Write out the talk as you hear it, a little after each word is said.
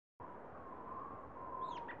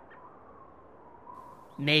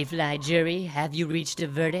Mayfly jury, have you reached a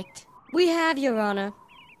verdict? We have, Your Honor.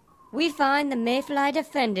 We find the Mayfly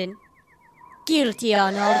defendant guilty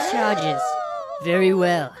on all charges. Very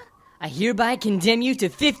well. I hereby condemn you to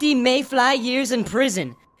 50 Mayfly years in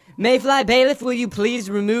prison. Mayfly bailiff, will you please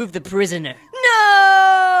remove the prisoner?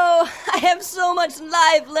 No! I have so much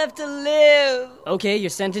life left to live. Okay, your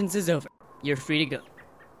sentence is over. You're free to go.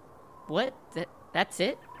 What? That's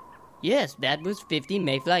it? Yes, that was 50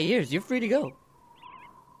 Mayfly years. You're free to go.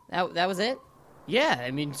 That was it? Yeah,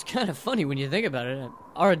 I mean, it's kind of funny when you think about it.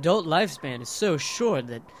 Our adult lifespan is so short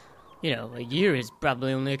that, a year is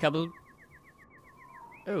probably only a couple...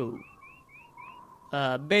 Oh.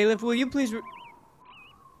 Bailiff, will you please...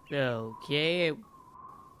 Okay.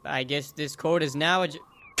 I guess this court is now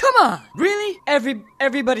Come on! Really?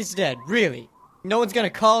 Everybody's dead. Really? No one's gonna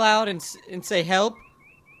call out and say help?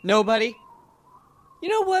 Nobody? You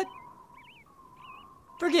know what?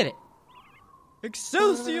 Forget it.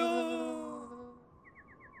 Excelsior!